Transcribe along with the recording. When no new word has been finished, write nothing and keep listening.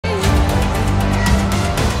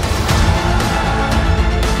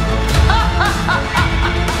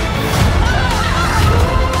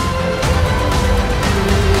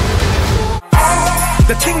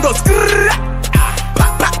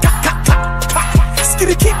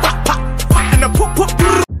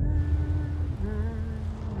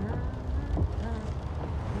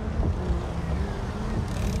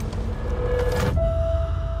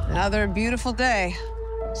Another beautiful day.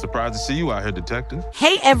 Surprised to see you out here, detective.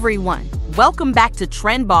 Hey everyone, welcome back to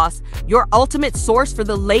Trend Boss, your ultimate source for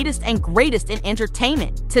the latest and greatest in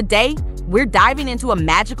entertainment. Today, we're diving into a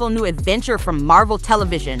magical new adventure from Marvel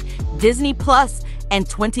Television, Disney Plus, and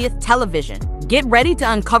 20th Television. Get ready to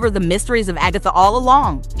uncover the mysteries of Agatha all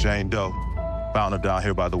along. Jane Doe, found her down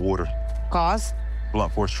here by the water. Cause?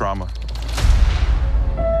 Blunt force trauma.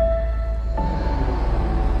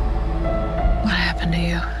 What happened to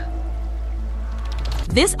you?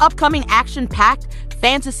 This upcoming action-packed,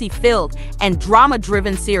 fantasy-filled, and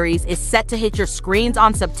drama-driven series is set to hit your screens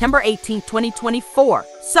on September 18, 2024.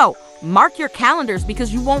 So, mark your calendars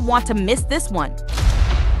because you won't want to miss this one.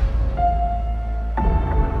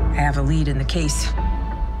 I have a lead in the case,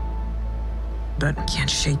 but can't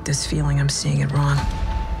shake this feeling I'm seeing it wrong.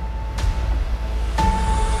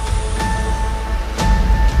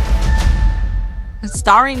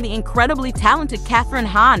 Starring the incredibly talented Kathryn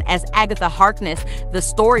Hahn as Agatha Harkness, the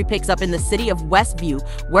story picks up in the city of Westview,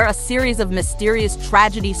 where a series of mysterious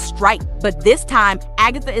tragedies strike. But this time,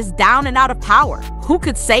 Agatha is down and out of power. Who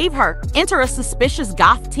could save her? Enter a suspicious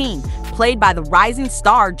goth teen, played by the rising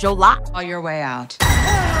star Joe Locke. On your way out.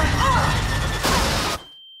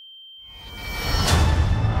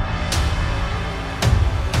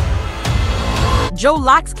 Joe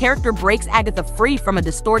Locke's character breaks Agatha free from a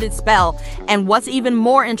distorted spell, and what's even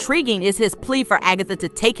more intriguing is his plea for Agatha to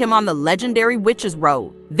take him on the legendary Witch's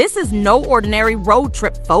Road. This is no ordinary road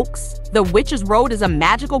trip, folks. The Witch's Road is a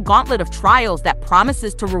magical gauntlet of trials that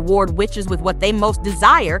promises to reward witches with what they most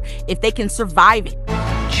desire if they can survive it.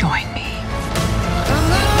 Join me.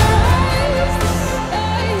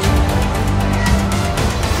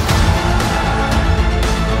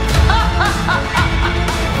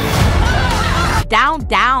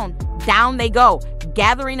 Down they go,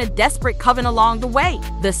 gathering a desperate coven along the way.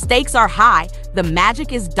 The stakes are high, the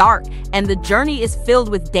magic is dark, and the journey is filled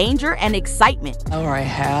with danger and excitement. Power I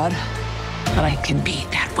had, But I can beat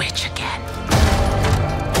that witch again.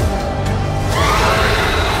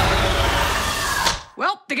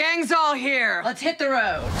 well, the gang's all here. Let's hit the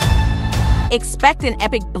road. Expect an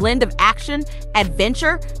epic blend of action,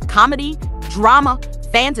 adventure, comedy, drama,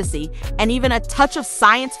 fantasy, and even a touch of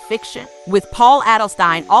science fiction. With Paul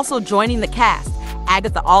Adelstein also joining the cast,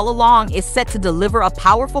 Agatha all along is set to deliver a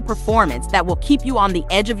powerful performance that will keep you on the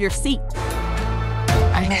edge of your seat.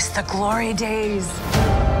 I miss the glory days.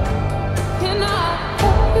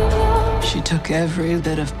 She took every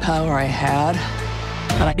bit of power I had.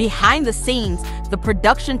 Behind the scenes, the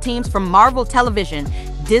production teams from Marvel Television,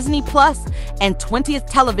 Disney Plus, and 20th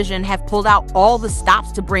Television have pulled out all the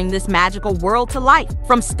stops to bring this magical world to life.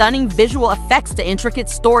 From stunning visual effects to intricate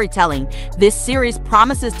storytelling, this series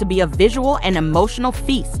promises to be a visual and emotional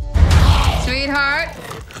feast. Sweetheart,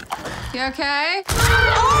 you okay?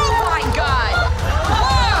 Oh my God!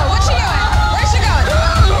 Whoa, what's she doing? Where's she going?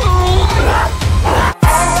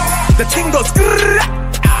 The ting goes